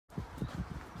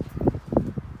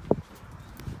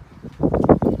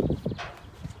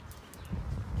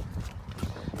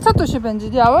się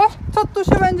będzie działo? Co tu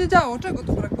się będzie działo? Czego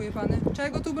tu brakuje, pany?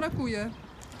 Czego tu brakuje?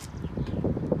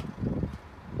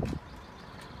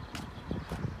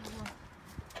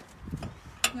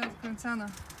 Nieodkręcana.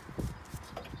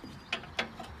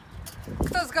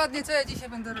 Kto zgadnie, co ja dzisiaj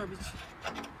będę robić?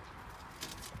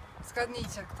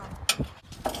 Zgadnijcie kto.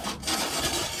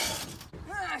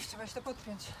 Trzeba się to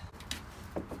podpiąć.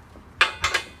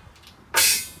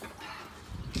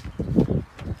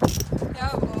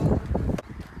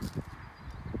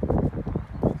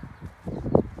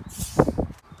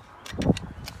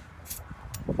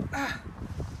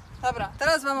 Dobra,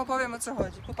 teraz wam opowiem, o co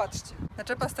chodzi. Popatrzcie.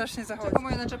 Naczepa strasznie zachodzi. Dlaczego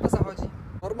moja naczepa zachodzi?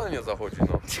 Normalnie zachodzi,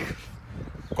 no.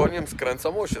 Koniem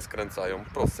skręcam, osie skręcają.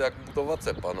 Proste jak budowa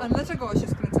cepa, no. A dlaczego osie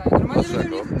skręcają?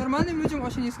 Normalnym ludziom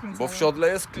osie nie skręcają. Bo w siodle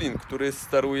jest klin, który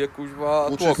steruje kuźwa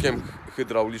tłokiem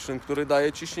hydraulicznym, który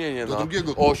daje ciśnienie na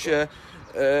osie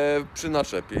przy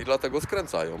naczepie i dlatego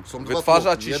skręcają.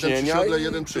 Wytwarza ciśnienia jeden przy siodle,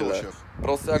 jeden przy osiach.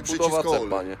 Proste jak budowa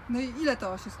cepa, nie? No i ile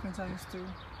to osie skręcają z tyłu?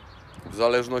 W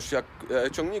zależności jak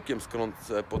ciągnikiem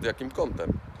skręcę, pod jakim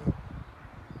kątem.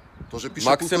 To, że pisze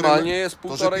maksymalnie jest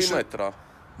 1,5 metra.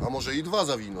 A może i 2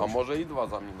 zawinąć. A może i 2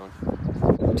 zaminąć.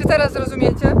 Czy teraz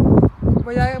rozumiecie?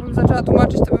 Bo ja jakbym zaczęła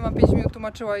tłumaczyć, to bym wam 5 minut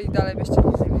tłumaczyła i dalej byście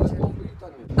nic nie wiedzieli.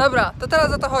 Dobra, to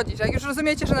teraz o to chodzi, że jak już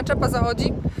rozumiecie, że naczepa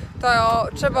zachodzi, to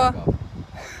trzeba...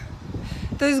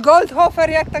 To jest Goldhofer,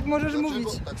 jak tak możesz mówić?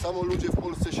 Tak samo ludzie w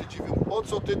Polsce się dziwią, po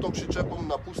co ty tą przyczepą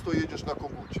na pusto jedziesz na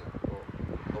kogucie?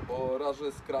 No bo raz,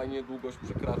 że skrajnie długość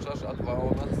przekraczasz, a dwa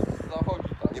ona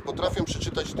zachodzi, tak? Nie potrafię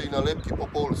przeczytać tej nalepki po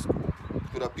polsku,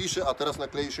 która pisze, a teraz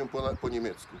naklei się po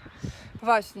niemiecku.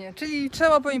 Właśnie, czyli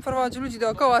trzeba poinformować ludzi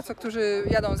dookoła, którzy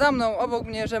jadą za mną, obok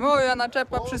mnie, że moja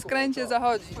naczepa przy skręcie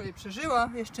zachodzi. Przeżyła,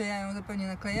 jeszcze ja ją zupełnie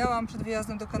naklejałam przed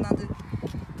wyjazdem do Kanady.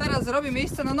 Teraz zrobię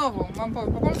miejsce na nową. Mam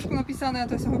po polsku napisane, a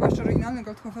to są chyba jeszcze oryginalne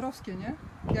goldhoferowskie, nie?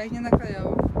 Ja ich nie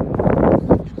naklejałam.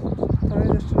 To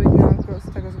jest jeszcze oryginalne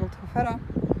z tego z Goldhofera.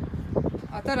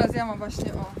 A teraz ja mam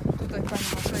właśnie, o, tutaj fajną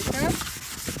naklejkę.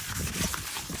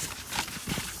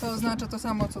 To oznacza to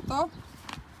samo co to,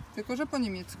 tylko że po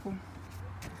niemiecku.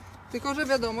 Tylko że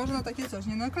wiadomo, że na takie coś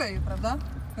nie nakleję, prawda?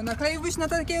 No nakleiłbyś na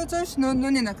takiego coś? No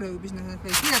nie nakleiłbyś na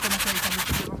naklejki. Ile to naklejka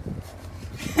wyszło?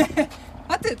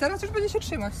 A ty, teraz już będzie się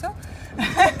trzymać, co?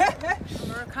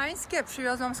 Amerykańskie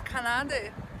przywiozłam z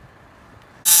Kanady.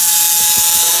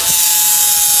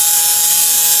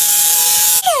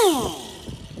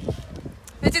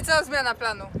 Wiecie co? Zmiana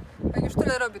planu. Jak już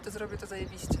tyle robię, to zrobię to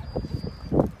zajebiście.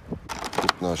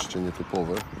 15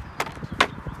 nietypowe.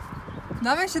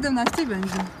 Nawet 17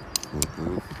 będzie.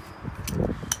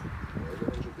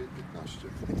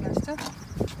 15?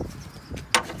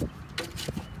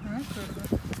 No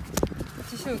kurde.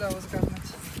 To ci się udało zgadnąć.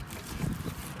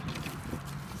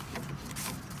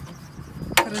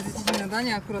 Teraz jest dzień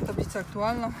nadania, akurat tablica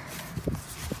aktualna.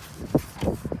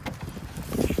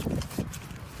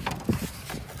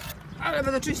 Ale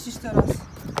będę czyścić teraz.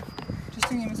 Czy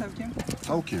ściągniemy całkiem?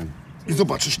 Całkiem. I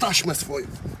zobaczysz taśmę swoją.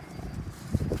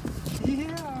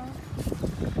 Yeah.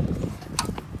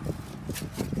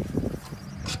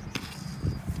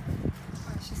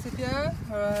 A się sypie,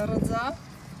 rodza.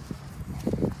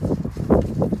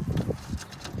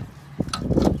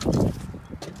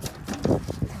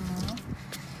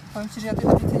 Powiem ci, że ja tej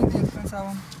tablicy nigdy nie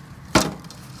odkręcałam.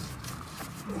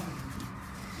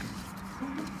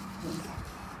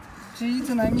 Czyli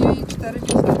co najmniej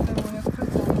 4-5 lat temu nie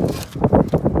odkręcałam.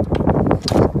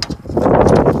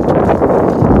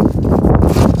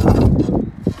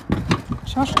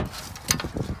 Trzymasz?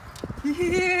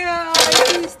 Yeah,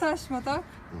 jest taśma, tak?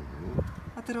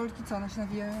 A te rolki co, one się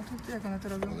nawijają? Jak one to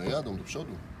robią? One jadą do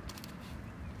przodu.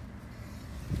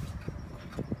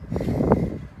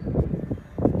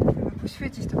 Jakby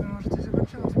poświecić, to by może coś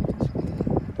zobaczyło z taśmą.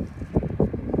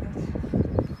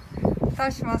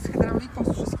 Taśma z hydrauliką,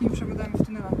 z wszystkimi przewodami w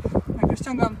tunelach. Jak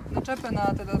ściągam naczepę na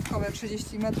te dodatkowe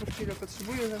 30 metrów, ile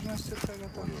potrzebuję, w zależności od tego,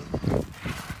 to...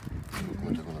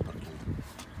 Tego na parkingu.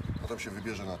 A tam się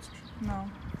wybierze na coś. No.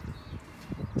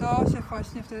 To się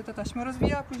właśnie wtedy ta taśma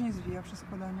rozwija, a później zwija przy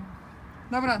składaniu.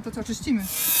 Dobra, to co, czyścimy?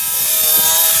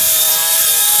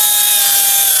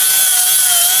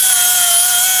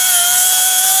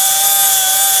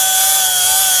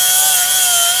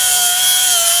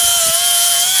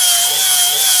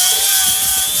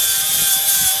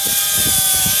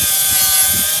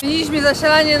 Mieliśmy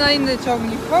zasilanie na inny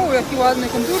ciągnik. O, jaki ładny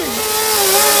kontury.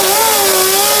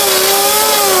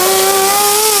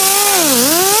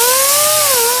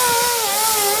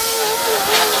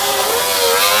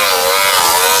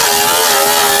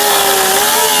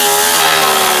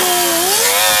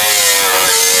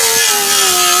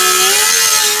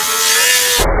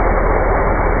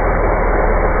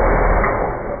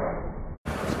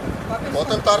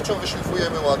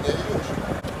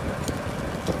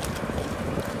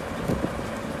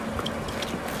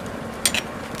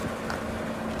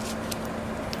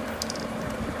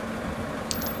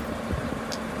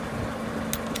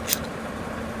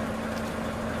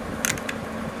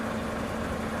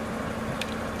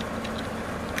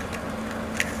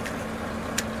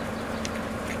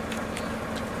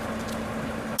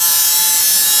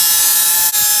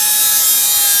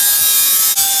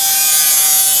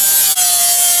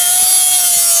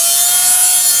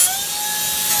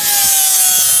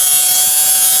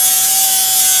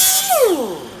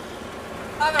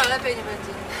 lepiej nie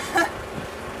będzie.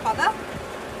 Pada?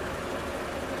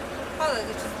 Pada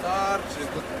dziewczyna. Starczy,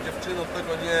 dziewczyno,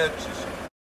 tego nie czyś.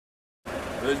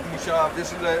 Byś musiała, wiesz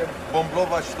ile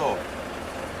bomblować to.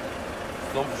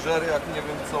 Są wżery jak nie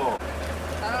wiem co.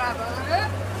 Dobra, dobra.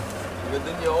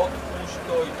 Jedynie odpuść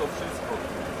to i to wszystko.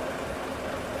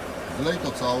 Zlej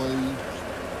to całe i...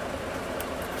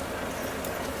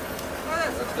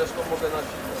 Jak chcesz, to mogę na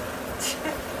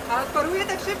siłę. Ale paruje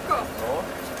tak szybko. No.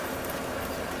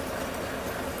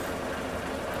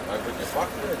 Jak będzie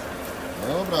pachnieć.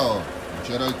 Dobra,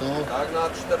 wycieraj to. Tak na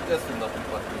 40 na tym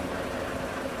parkingu.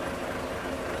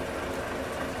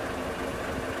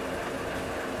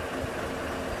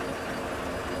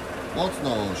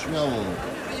 Mocno, śmiało.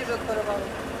 Widzisz, że odparowało.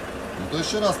 No to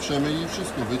jeszcze raz przemyj i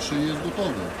wszystko, wytrzyj i jest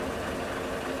gotowe.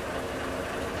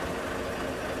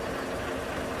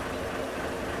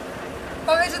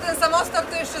 Powiedz, że ten samostan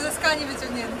to jeszcze ze skani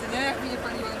wyciągnięty, nie? Jak mi nie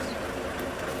paliło już.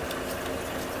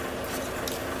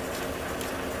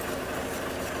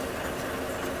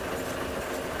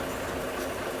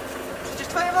 Przecież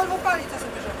twoje Volvo pali, co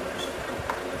sobie żartujesz?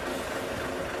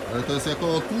 Ale to jest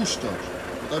jako otłuszczacz.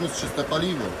 Bo tam jest czyste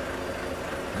paliwo.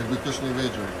 Jakby ktoś nie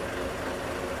wiedział.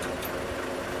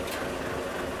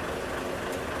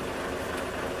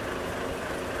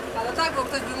 Ale tak, bo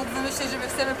ktoś by mógł wymyślić, że my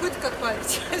chcemy płytkę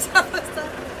odpalić.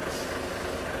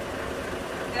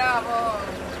 Ja, bo...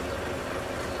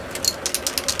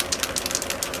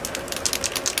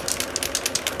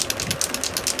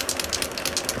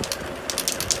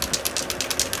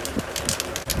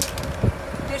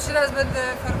 Pierwszy raz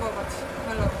będę farbować,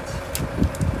 malować.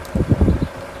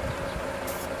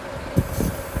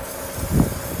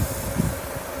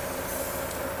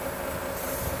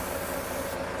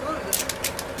 Kurde,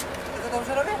 ja to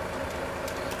dobrze robię?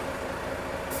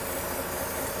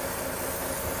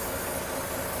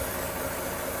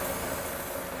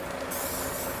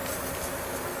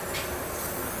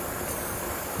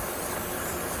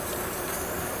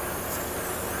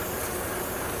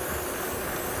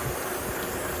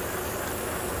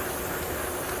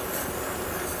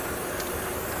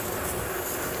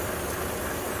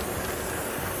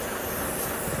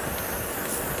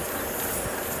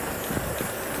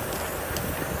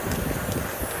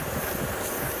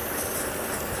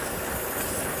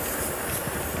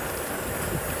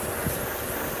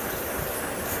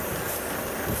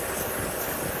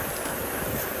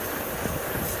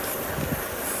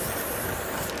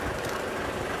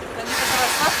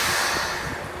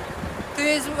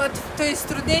 To jest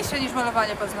trudniejsze niż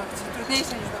malowanie paznokci.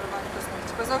 Trudniejsze niż malowanie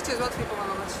paznokci. Paznokcie jest łatwiej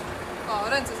pomalować. O,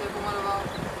 ręce sobie pomalowałam.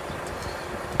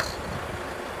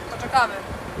 Poczekamy.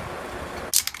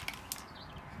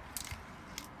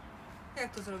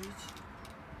 Jak to zrobić?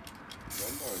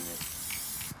 Normalnie.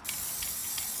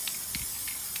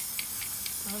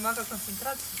 To wymaga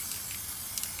koncentracji.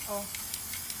 O.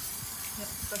 Nie,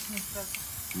 tak nie sprawdza.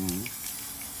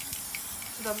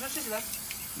 Czy dobrze, czy źle?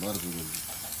 Bardzo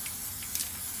dobrze.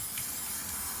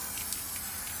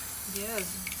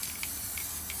 Jezu.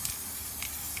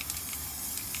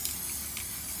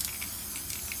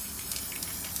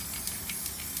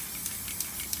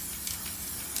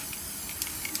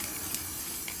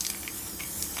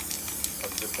 A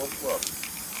gdzie podkład?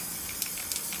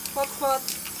 Podkład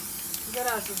w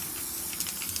garażu.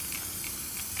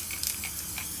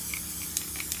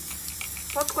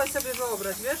 Podkład sobie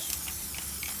wyobraź, wiesz?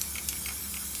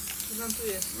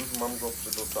 Zmontuję. Już mam go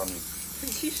przed oczami.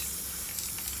 Widzisz?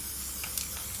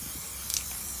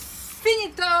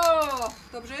 Finito!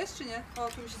 Dobrze jest, czy nie? O,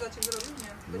 tu mi się zaciek zrobił?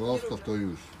 Nie. Zostaw to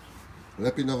już.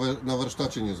 Lepiej na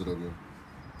warsztacie nie zrobię.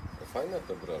 Fajne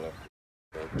te brele.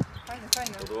 Fajne,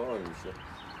 fajne. Podobało mi się.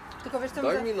 Tylko wiesz, co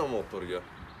Daj mi na motor je.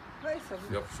 Weź sobie.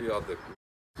 Ja przyjadę.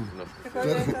 Na Tylko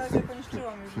ja się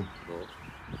poniszczyłam już. No,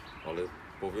 ale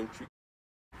powiem ci,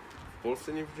 w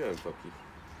Polsce nie widziałem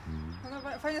takich.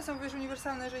 No, fajne są, wiesz,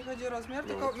 uniwersalne, jeżeli chodzi o rozmiar,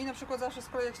 tylko mi na przykład zawsze z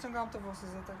kolei jak ściągałam, to włosy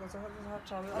za tego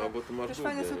zahaczały. Ale no, bo ty masz też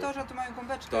długie, fajne są nie? to, że tu mają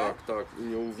gąbeczkę. Tak, tak, i nie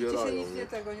I ci uwierają. się nic nie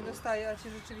tego nie dostaje, a ci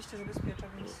rzeczywiście zabezpiecza,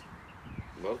 więc...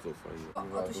 Bardzo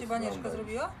fajnie. O, tu się banieczka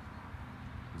zrobiła?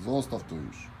 Zostaw to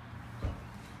już.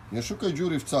 Nie szukaj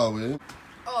dziury w cały.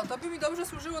 O, to by mi dobrze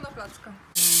służyło na placka.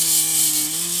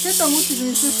 Ty to musisz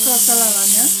mieć wszystko okalala,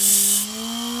 nie?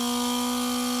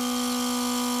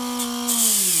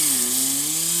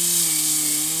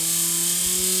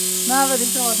 Nawet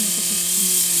jest to ładnie po prostu.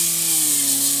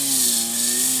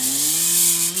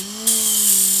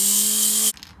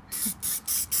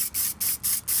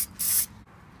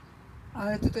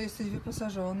 Ale ty to jesteś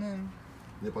wyposażonym.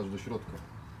 Nie patrz do środka.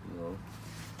 No.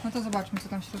 No to zobaczmy, co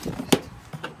tam w środku jest.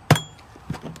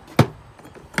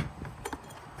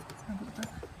 No to tak.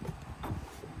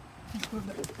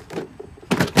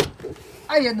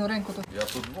 A jedną ręką to... Ja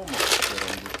to dwoma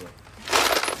otwieram dupę.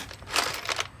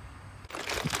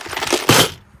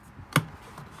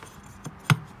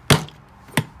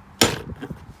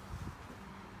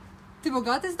 Ty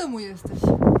bogaty z domu jesteś.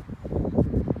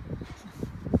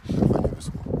 Fajnie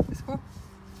wyschło. Wyschło?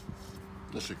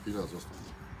 Jeszcze chwila została.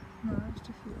 No,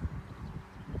 jeszcze chwilę.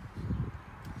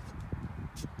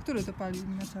 Który to pali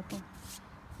naczepa?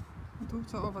 No tu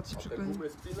co, owad się przyklei. Gumy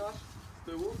spinasz z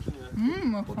tyłu, czy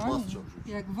nie? No Pod fajnie. was trzeba wrzucić.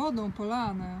 Jak wodą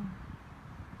polane.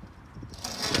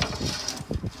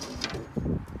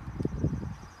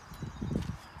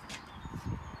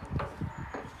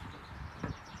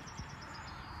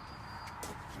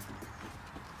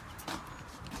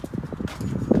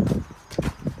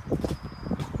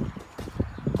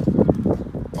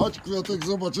 Chodź Kwiatek,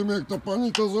 zobaczymy jak to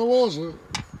pani to założy.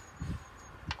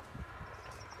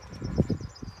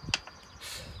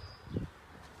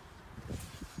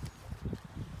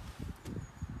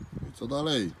 I co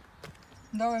dalej?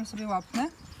 Dałem sobie łapnę.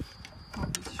 O,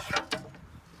 widzisz.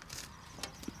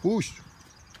 Puść.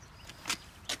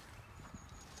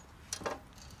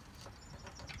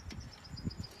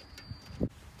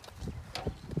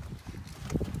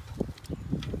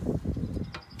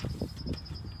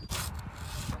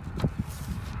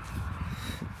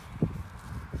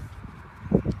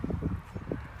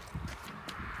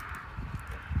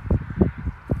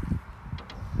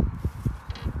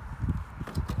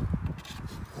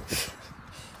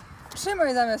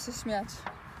 Trzymaj zamiast się śmiać.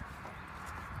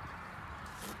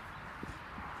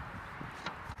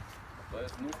 To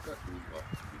jest nówka, kurwa.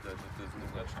 Widać, że to jest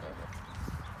nóweczka.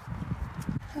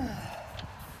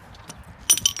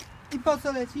 I po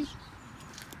co lecisz?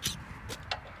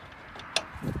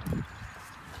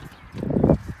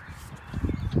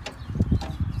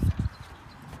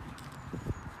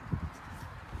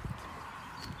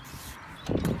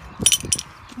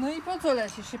 No i po co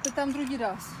lecisz? Się pytam drugi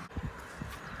raz.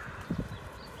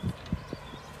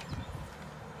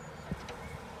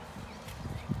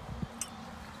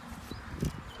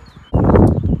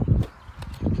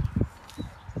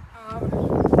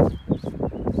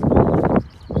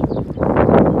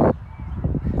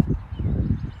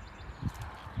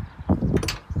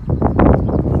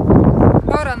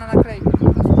 Pora na naklejkę.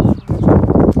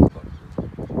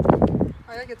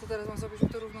 A jakie to teraz mam zrobić,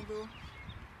 żeby to równo było?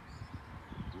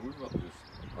 Kurwa, to jest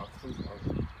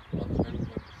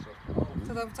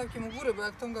To tam całkiem u góry, bo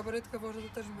jak tą gabarytkę włożę,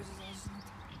 to też mi będzie zależeć na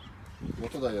to. No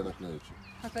to daję nakleić.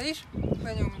 Nakleisz? Bo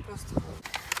ja nie umiem prosto.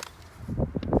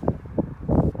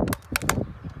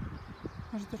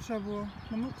 Może to trzeba było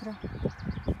na mokro.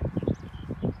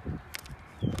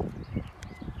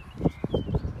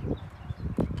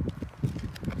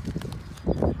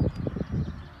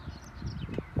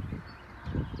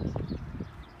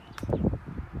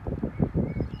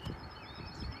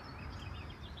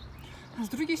 A z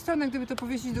drugiej strony, gdyby to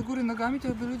powiesić do góry nogami,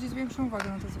 to by ludzie z większą uwagę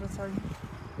na to zwracali.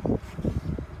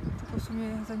 Tylko w sumie,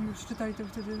 zanim by przeczytali, to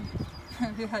wtedy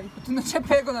wjechali po tu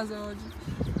naczepę, jak ona zachodzi.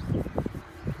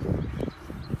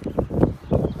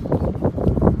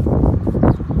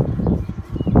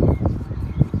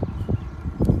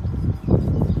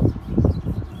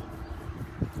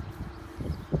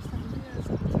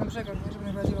 Na brzegach, nie? Żeby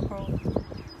najbardziej łapało.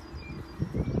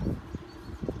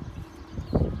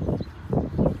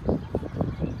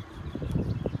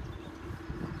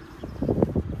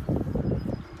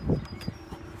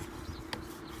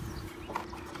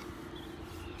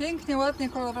 Pięknie, ładnie,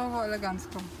 kolorowo,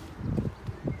 elegancko.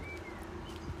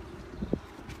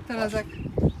 Teraz jak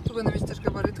tu będę mieć też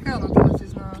gabarytkę, ona teraz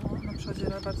jest na przodzie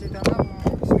bardziej dana,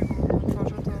 bo sobie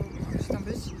otworzę, to musi tam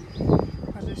być.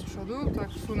 Każdy jest z przodu, tak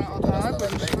wsunę o tak.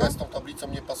 Naklejka z tą tablicą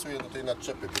nie pasuje do tej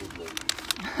nadczepy brudnej.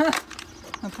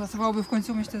 No pasowałoby w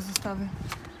końcu mieć te zestawy.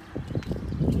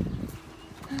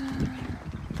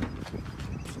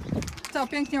 Co,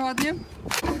 pięknie, ładnie?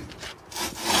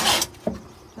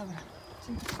 Dobra,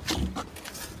 dzięki.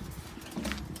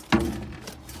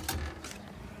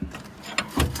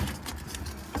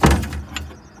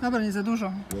 Dobra, nie za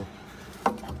dużo. No.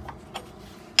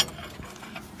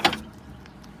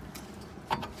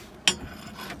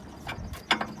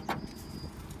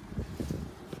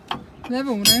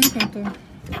 Lewą ręką to...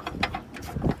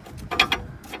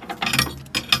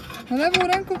 No lewą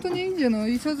ręką to nie idzie, no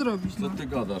i co zrobić? Co No, ty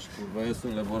gadasz, kurwa?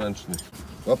 Jestem leworęczny.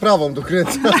 No prawą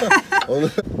dokręcę.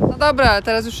 no dobra,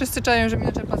 teraz już wszyscy czają, że mi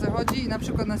naczepa zachodzi i na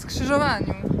przykład na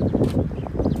skrzyżowaniu.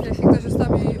 Jak się ktoś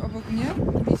ustawi obok mnie,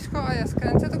 blisko, a ja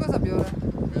skręcę, to go zabiorę.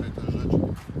 Biorę te rzeczy.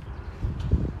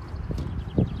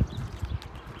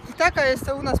 I taka jest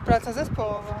to u nas praca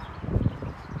zespołowa.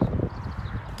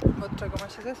 Bo od czego ma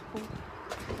się zespół?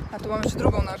 A tu mamy jeszcze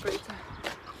drugą naklejkę.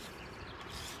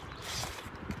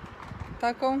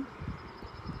 taką.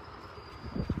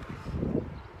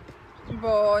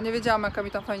 Bo nie wiedziałam, jaka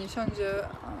mi tam fajnie siądzie,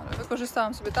 ale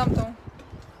wykorzystałam sobie tamtą.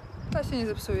 Ta się nie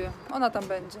zepsuje, ona tam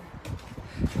będzie.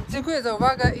 Dziękuję za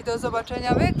uwagę i do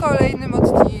zobaczenia w kolejnym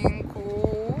odcinku.